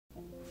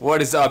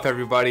What is up,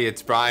 everybody?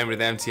 It's Brian with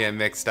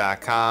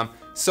MTNMix.com.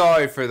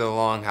 Sorry for the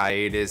long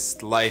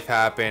hiatus. Life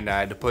happened.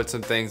 I had to put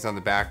some things on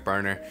the back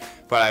burner,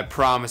 but I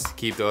promise to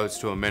keep those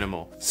to a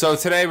minimal. So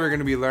today we're going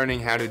to be learning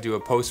how to do a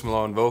Post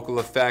Malone vocal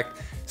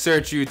effect.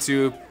 Search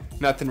YouTube.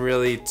 Nothing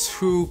really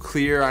too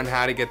clear on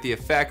how to get the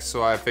effects,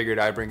 so I figured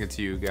I'd bring it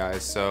to you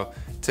guys. So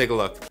take a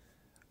look.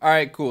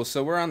 Alright, cool.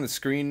 So we're on the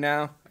screen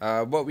now.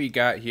 What we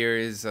got here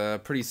is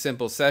a pretty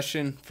simple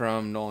session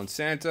from Nolan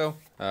Santo.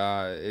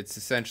 It's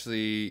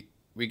essentially,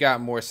 we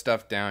got more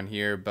stuff down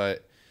here,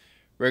 but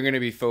we're going to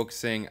be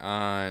focusing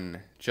on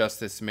just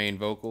this main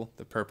vocal,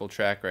 the purple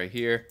track right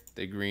here.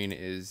 The green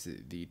is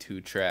the 2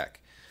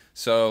 track.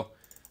 So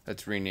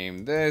let's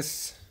rename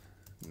this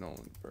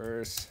Nolan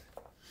verse.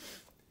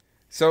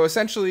 So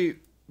essentially,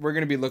 we're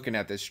going to be looking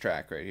at this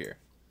track right here.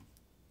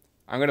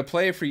 I'm going to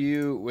play it for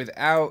you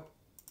without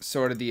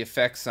sort of the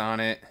effects on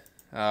it.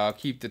 I'll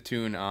keep the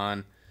tune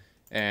on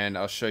and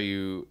I'll show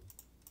you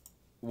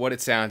what it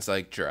sounds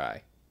like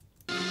dry.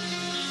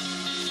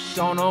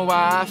 Don't know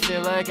why I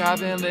feel like I've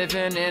been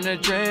living in a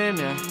dream,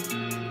 yeah.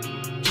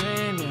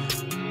 Dream,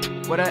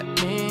 yeah. What I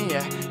mean,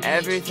 yeah.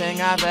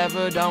 Everything I've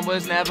ever done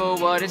was never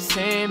what it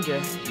seemed,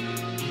 yeah.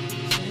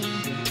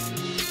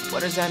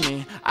 What does that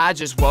mean? I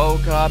just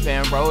woke up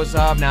and rose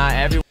up, now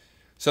every...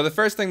 So the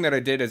first thing that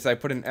I did is I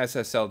put an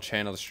SSL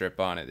channel strip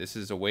on it. This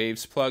is a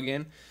Waves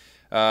plugin.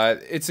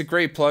 It's a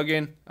great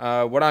plugin.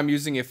 What I'm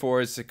using it for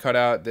is to cut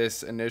out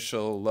this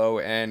initial low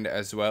end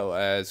as well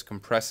as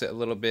compress it a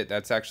little bit.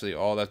 That's actually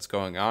all that's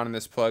going on in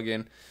this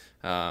plugin,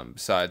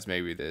 besides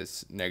maybe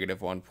this negative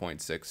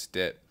 1.6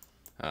 dip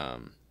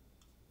on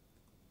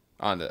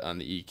the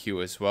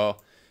EQ as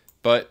well.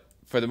 But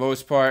for the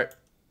most part,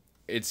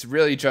 it's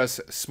really just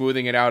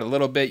smoothing it out a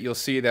little bit. You'll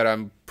see that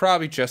I'm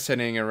probably just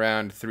hitting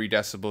around 3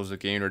 decibels of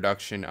gain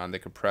reduction on the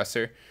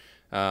compressor.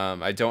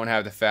 I don't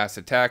have the fast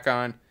attack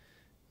on,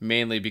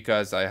 mainly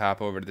because I hop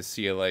over to the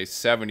CLA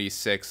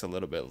 76 a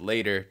little bit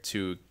later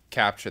to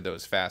capture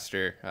those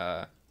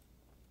faster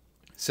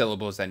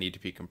syllables that need to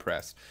be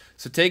compressed.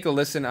 So take a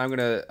listen. I'm going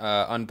to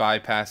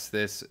unbypass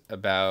this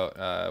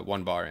about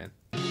 1 bar in.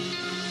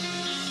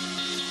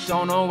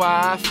 Don't know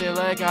why I feel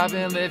like I've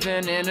been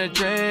living in a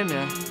dream,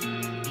 yeah.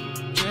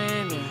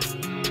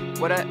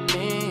 What I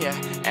mean, yeah.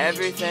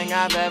 Everything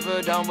I've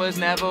ever done was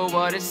never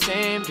what it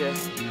seemed, yeah.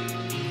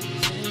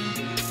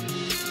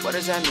 What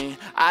does that mean?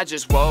 I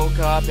just woke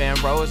up and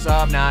rose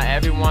up, now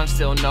everyone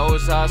still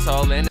knows us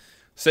all in.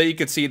 So you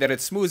can see that it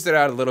smooths it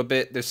out a little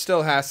bit. There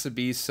still has to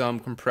be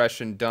some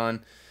compression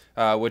done,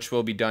 which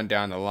will be done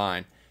down the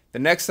line. The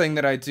next thing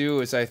that I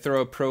do is I throw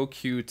a Pro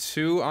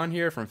Q2 on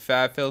here from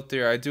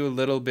FabFilter. I do a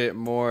little bit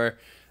more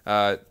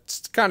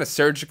kind of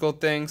surgical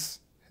things.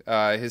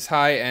 His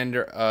high end,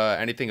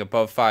 anything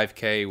above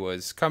 5K,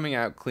 was coming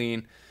out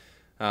clean.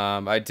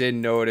 I did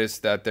notice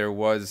that there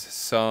was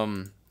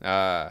some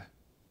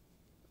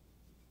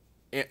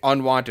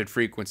unwanted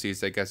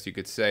frequencies, I guess you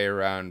could say,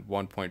 around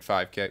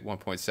 1.5K,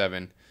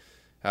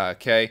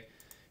 1.7K.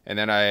 And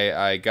then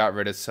I got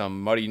rid of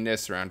some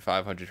muddiness around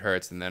 500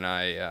 Hertz, and then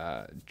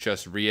I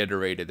just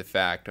reiterated the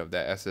fact of the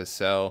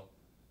SSL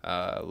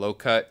low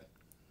cut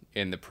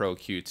in the Pro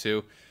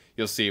Q2.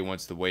 You'll see it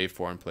once the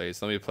waveform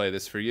plays. Let me play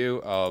this for you.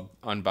 I'll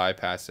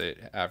unbypass it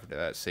after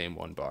that same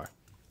 1 bar.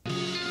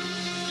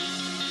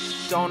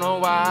 Don't know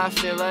why I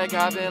feel like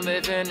I've been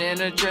living in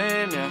a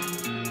dream, yeah.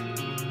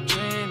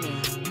 Dream,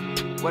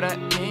 yeah. What I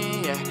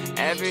mean, yeah.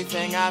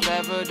 Everything I've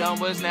ever done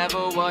was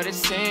never what it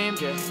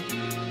seemed, yeah.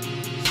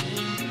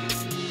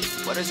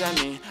 What does that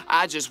mean?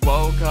 I just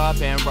woke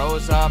up and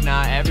rose up,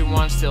 now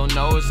everyone still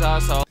knows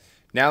us all.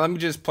 Now let me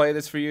just play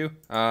this for you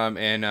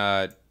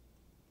and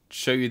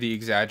show you the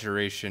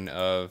exaggeration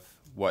of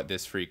what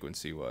this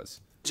frequency was.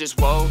 Just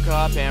woke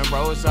up and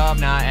rose up,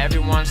 now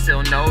everyone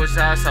still knows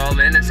us all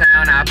in the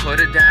town. I put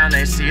it down,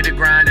 they see the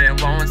grind and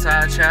won't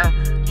touch out.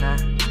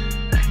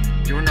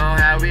 You know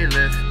how we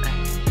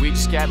live, we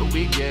just get what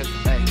we give.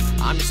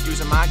 I'm just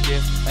using my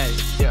gift.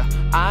 Yeah.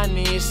 I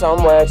need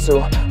somewhere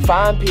to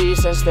find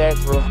peace and stare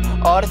through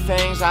all the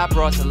things I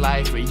brought to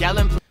life. We're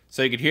yelling.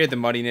 So you could hear the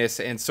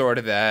muddiness and sort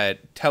of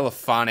that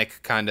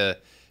telephonic kind of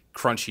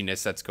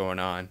crunchiness that's going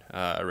on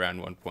around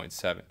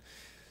 1.7.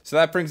 So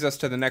that brings us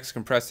to the next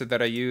compressor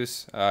that I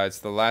use. It's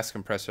the last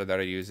compressor that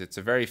I use. It's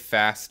a very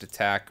fast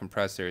attack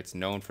compressor. It's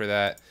known for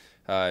that.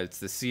 It's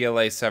the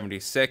CLA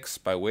 76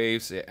 by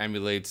Waves. It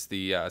emulates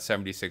the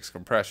 76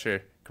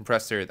 compressor,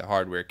 the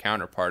hardware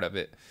counterpart of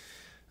it.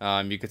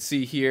 You can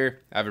see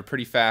here I have a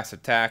pretty fast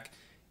attack.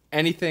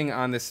 Anything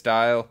on this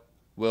dial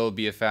will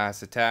be a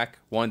fast attack.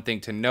 One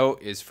thing to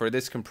note is for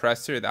this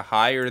compressor, the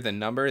higher the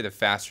number, the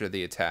faster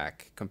the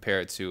attack,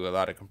 compared to a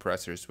lot of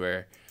compressors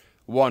where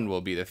 1 will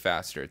be the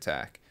faster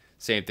attack.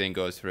 Same thing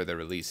goes for the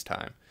release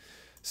time.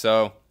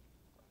 So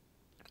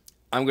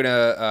I'm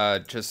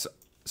gonna just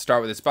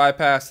start with this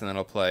bypass and then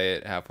I'll play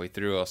it halfway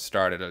through. I'll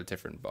start at a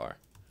different bar.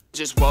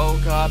 Just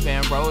woke up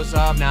and rose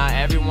up, now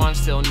everyone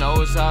still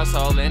knows us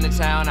all in the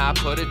town. I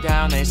put it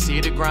down, they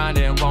see the grind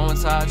and won't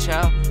touch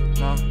out.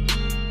 No.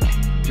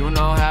 You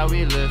know how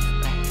we live,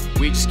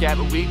 We just get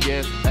what we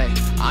give, ay.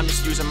 I'm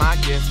just using my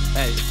gift,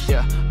 ay,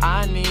 yeah.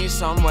 I need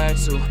somewhere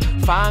to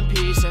find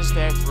peace and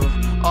stare through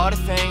all the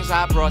things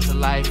I brought to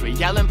life. We're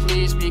yelling,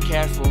 please be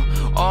careful.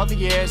 All the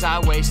years I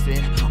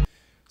wasted.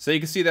 So you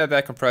can see that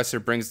that compressor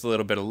brings a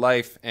little bit of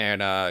life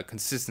and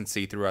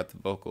consistency throughout the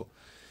vocal.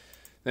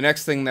 The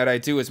next thing that I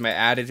do is my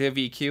additive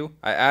EQ.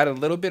 I add a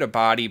little bit of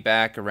body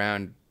back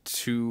around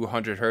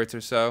 200 hertz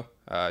or so,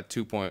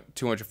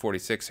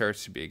 246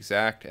 hertz to be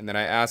exact, and then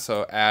I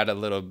also add a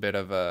little bit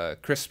of a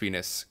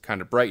crispiness,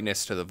 kind of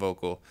brightness to the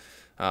vocal,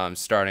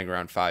 starting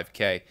around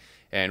 5K.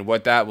 And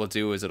what that will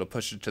do is it'll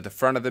push it to the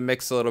front of the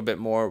mix a little bit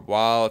more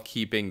while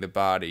keeping the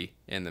body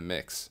in the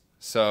mix.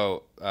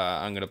 So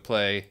I'm gonna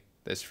play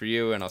this for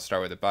you, and I'll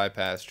start with a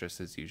bypass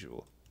just as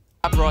usual.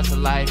 I brought to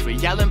life, we're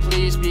yelling,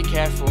 please be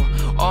careful.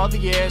 All the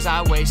years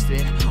I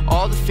wasted,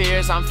 all the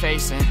fears I'm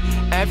facing,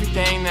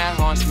 everything that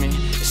haunts me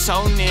is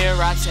so near,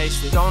 I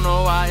taste it. Don't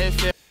know why it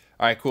feels.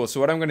 All right, cool. So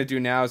what I'm gonna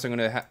do now is I'm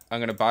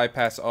gonna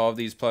bypass all of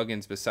these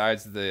plugins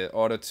besides the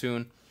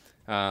Autotune,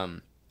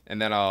 and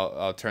then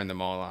I'll turn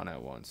them all on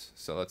at once.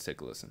 So let's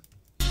take a listen.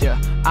 Yeah,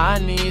 I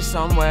need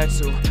somewhere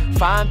to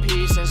find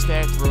peace and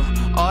stare through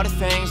all the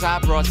things I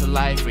brought to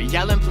life. We're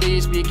yelling,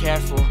 please be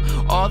careful.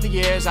 All the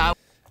years I.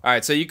 All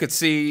right, so you could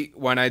see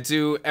when I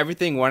do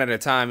everything one at a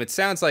time, it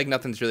sounds like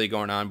nothing's really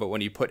going on, but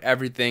when you put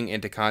everything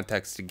into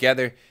context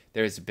together,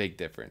 there's a big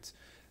difference.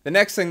 The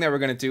next thing that we're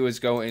going to do is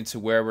go into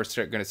where we're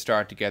going to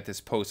start to get this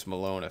Post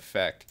Malone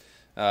effect.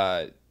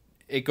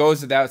 It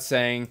goes without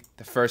saying,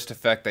 the first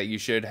effect that you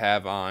should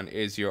have on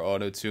is your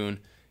Autotune.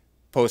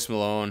 Post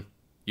Malone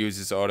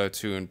uses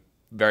Autotune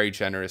very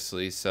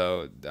generously,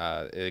 so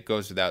it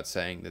goes without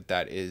saying that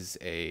that is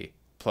a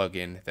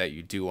plugin that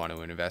you do want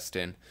to invest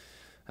in.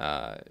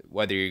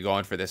 Whether you're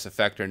going for this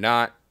effect or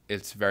not,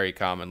 it's very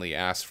commonly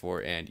asked for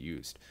and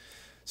used.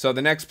 So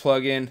the next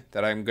plugin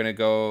that I'm going to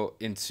go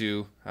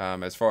into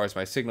as far as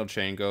my signal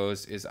chain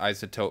goes is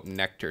iZotope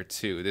Nectar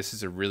 2. This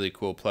is a really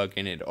cool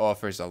plugin. It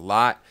offers a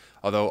lot,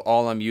 although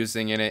all I'm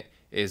using in it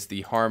is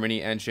the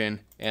harmony engine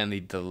and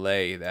the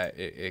delay that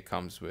it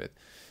comes with.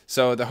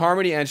 So the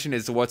harmony engine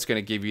is what's going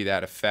to give you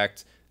that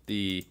effect,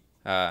 the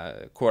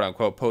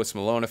quote-unquote Post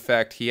Malone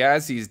effect. He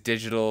has these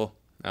digital...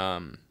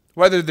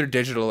 whether they're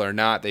digital or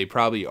not, they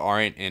probably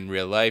aren't in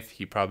real life.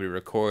 He probably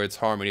records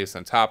harmonies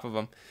on top of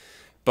them.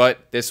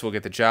 But this will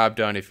get the job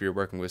done if you're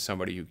working with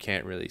somebody who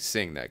can't really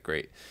sing that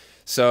great.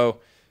 So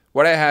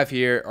what I have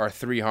here are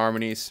 3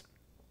 harmonies.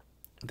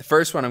 The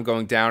first one I'm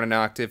going down an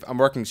octave. I'm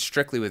working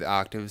strictly with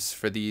octaves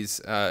for these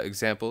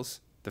examples.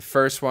 The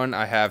first one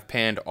I have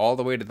panned all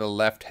the way to the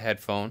left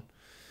headphone.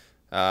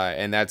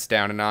 And that's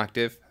down an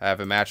octave. I have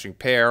a matching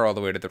pair all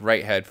the way to the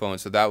right headphone.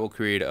 So that will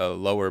create a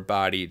lower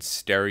bodied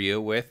stereo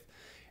width.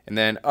 And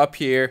then up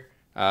here,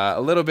 a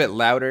little bit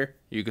louder,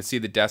 you can see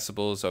the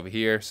decibels over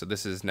here. So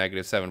this is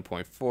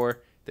 -7.4.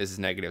 This is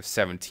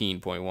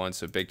 -17.1.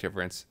 So big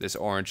difference. This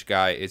orange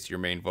guy is your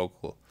main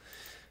vocal.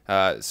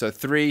 So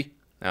 3,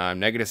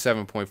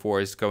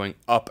 -7.4 is going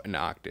up an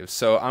octave.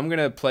 So I'm going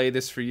to play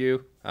this for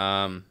you.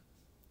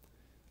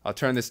 I'll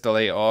turn this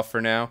delay off for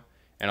now,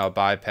 and I'll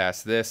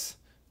bypass this,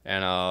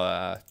 and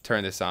I'll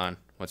turn this on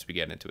once we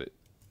get into it.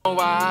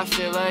 Why I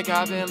feel like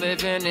I've been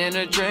living in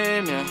a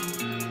dream, yeah.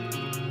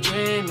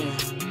 Dreaming,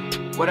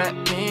 what I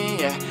mean,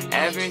 yeah.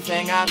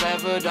 Everything I've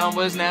ever done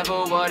was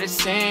never what it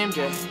seemed,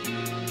 yeah.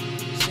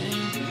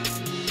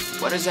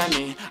 What does that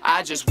mean?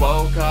 I just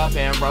woke up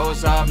and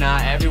rose up. Now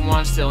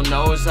everyone still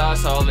knows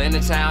us. All in the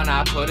town,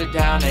 I put it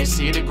down. They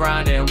see the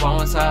grind and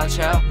won't touch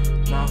hell.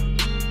 No,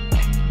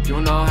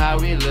 you know how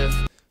we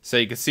live. So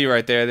you can see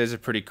right there, there's a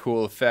pretty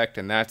cool effect,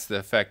 and that's the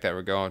effect that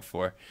we're going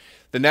for.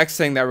 The next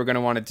thing that we're going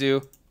to want to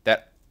do,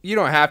 that you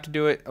don't have to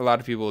do it. A lot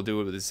of people will do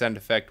it with the send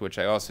effect, which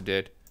I also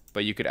did.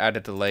 But you could add a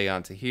delay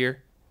onto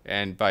here,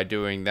 and by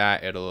doing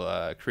that,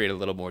 it'll create a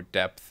little more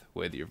depth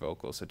with your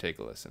vocals. So take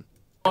a listen.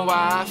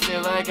 Why I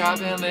feel like I've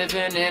been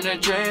living in a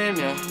dream,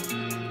 yeah.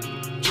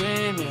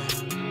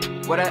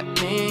 Dreaming, what I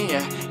mean,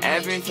 yeah.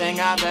 Everything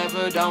I've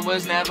ever done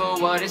was never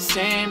what it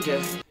seemed,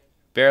 yeah.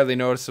 Barely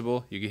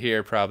noticeable. You can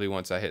hear probably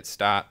once I hit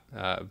stop,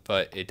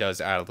 but it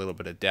does add a little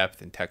bit of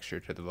depth and texture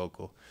to the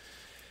vocal.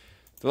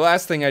 The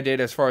last thing I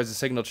did as far as the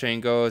signal chain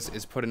goes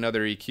is put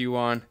another EQ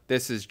on.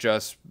 This is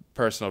just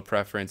personal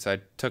preference.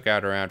 I took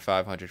out around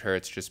 500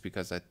 hertz just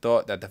because I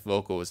thought that the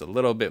vocal was a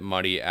little bit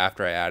muddy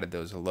after I added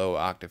those low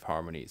octave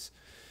harmonies.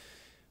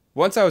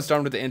 Once I was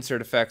done with the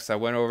insert effects, I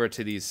went over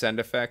to these send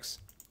effects.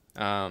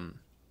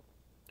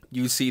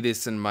 You see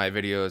this in my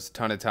videos a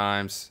ton of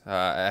times.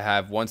 I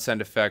have one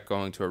send effect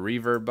going to a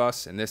reverb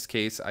bus. In this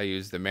case, I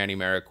use the Manny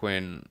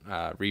Marroquin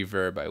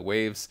reverb by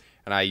Waves,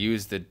 and I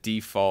use the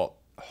default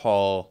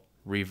Hall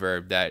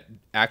reverb that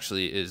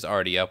actually is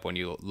already up when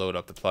you load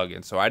up the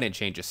plugin. So I didn't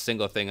change a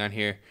single thing on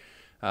here.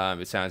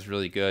 It sounds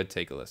really good.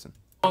 Take a listen.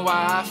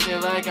 Why I feel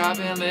like I've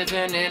been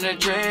living in a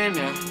dream,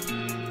 yeah.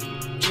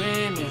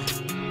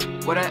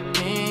 Dreaming, what I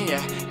mean,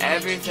 yeah.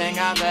 Everything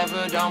I've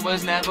ever done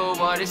was never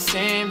what it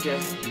seemed,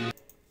 yeah.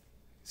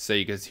 So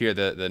you can hear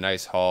the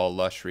nice Hall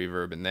lush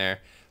reverb in there.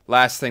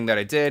 Last thing that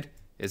I did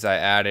is I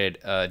added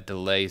a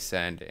delay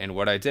send. And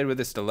what I did with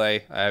this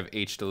delay, I have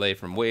H delay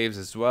from Waves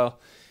as well,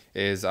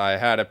 is I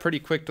had a pretty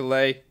quick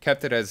delay,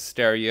 kept it as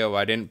stereo,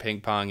 I didn't ping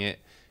pong it,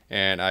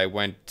 and I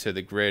went to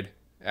the grid,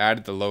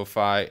 added the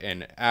lo-fi,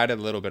 and added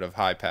a little bit of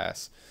high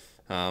pass.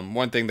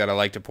 One thing that I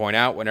like to point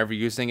out whenever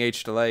using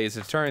H delay is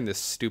to turn this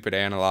stupid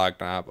analog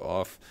knob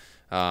off.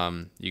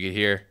 You can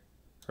hear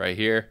right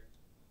here,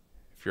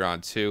 if you're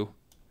on 2,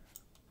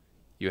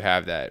 you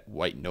have that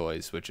white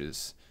noise, which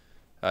is,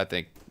 I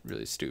think,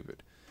 really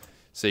stupid.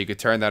 So you could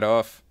turn that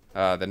off.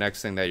 The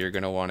next thing that you're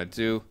going to want to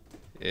do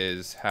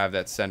is have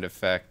that send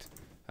effect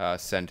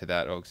send to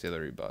that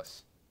auxiliary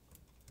bus.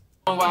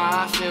 Why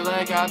I feel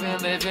like I've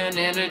been living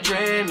in a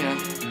dream, yeah.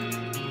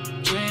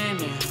 Dream,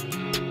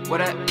 yeah.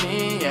 What I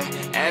mean,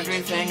 yeah.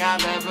 Everything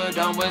I've ever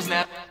done was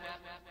never.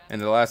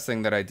 And the last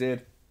thing that I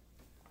did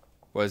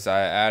was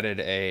I added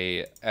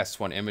a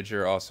S1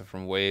 imager also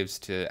from Waves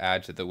to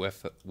add to the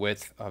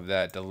width of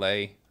that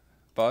delay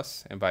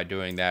bus, and by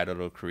doing that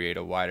it'll create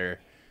a wider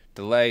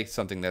delay,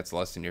 something that's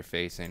less in your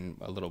face and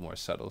a little more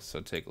subtle.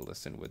 So take a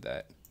listen with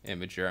that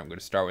imager. I'm going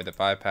to start with the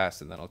bypass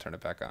and then I'll turn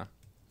it back on.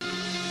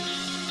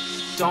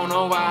 Don't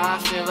know why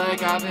I feel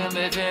like I've been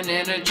living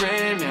in a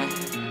dream, yeah.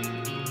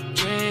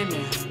 Dream,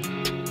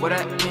 yeah. What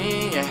I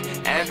mean,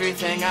 yeah.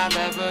 Everything I've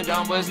ever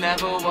done was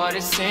never what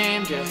it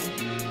seemed, yeah.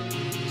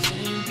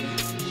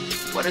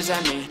 What does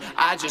that mean?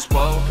 I just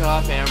woke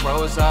up and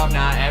rose up,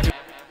 now every...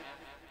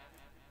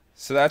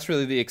 So that's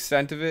really the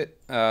extent of it.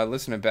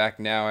 Listening back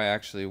now, I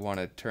actually want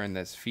to turn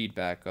this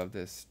feedback of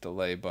this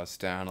delay bus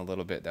down a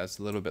little bit. That's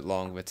a little bit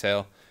long of a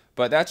tail,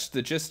 but that's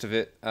the gist of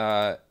it.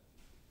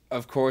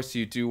 Of course,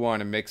 you do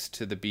want to mix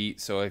to the beat,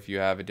 so if you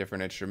have a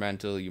different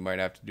instrumental, you might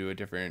have to do a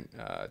different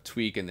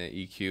tweak in the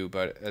EQ,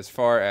 but as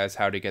far as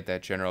how to get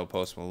that general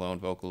Post Malone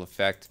vocal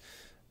effect,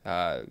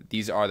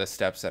 these are the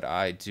steps that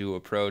I do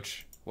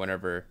approach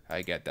whenever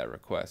I get that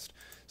request.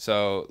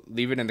 So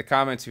leave it in the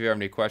comments if you have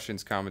any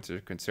questions, comments,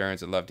 or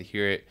concerns. I'd love to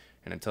hear it.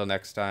 And until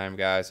next time,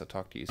 guys, I'll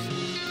talk to you soon.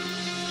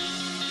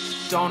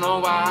 Don't know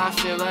why I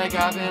feel like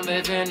I've been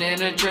living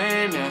in a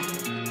dream, yeah.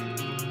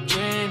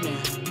 Dream,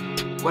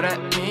 yeah. What I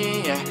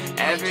mean, yeah.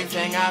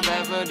 Everything I've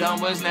ever done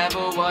was never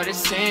what it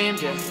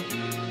seemed, yeah.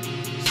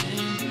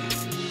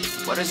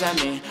 What does that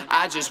mean?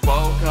 I just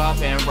woke up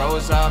and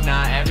rose up,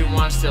 now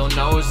everyone still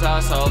knows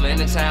us. All in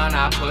the town,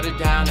 I put it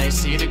down, they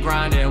see the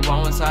grind and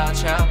won't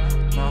touch out.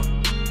 No.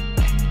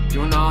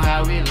 You know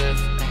how we live,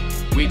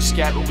 ay. We just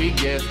get what we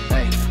give,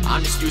 ay.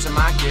 I'm just using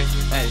my gift,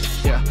 ay.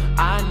 Yeah.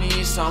 I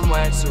need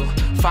somewhere to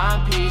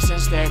find peace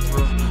and stay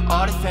through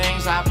all the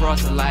things I brought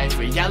to life.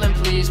 We're yelling,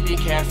 please be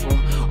careful.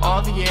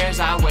 All the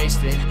years I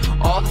wasted,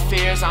 all the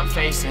fears I'm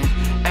facing,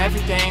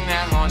 everything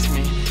that haunts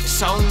me is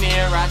so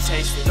near, I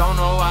taste it. Don't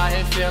know why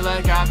it feel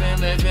like I've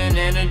been living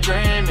in a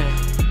dream,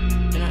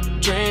 yeah. In a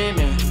dream,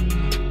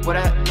 yeah. What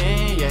I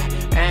mean, yeah.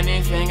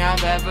 Anything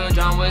I've ever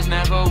done was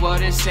never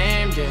what it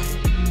seemed, yeah.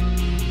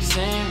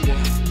 Seemed, yeah.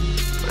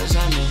 What does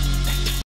that mean?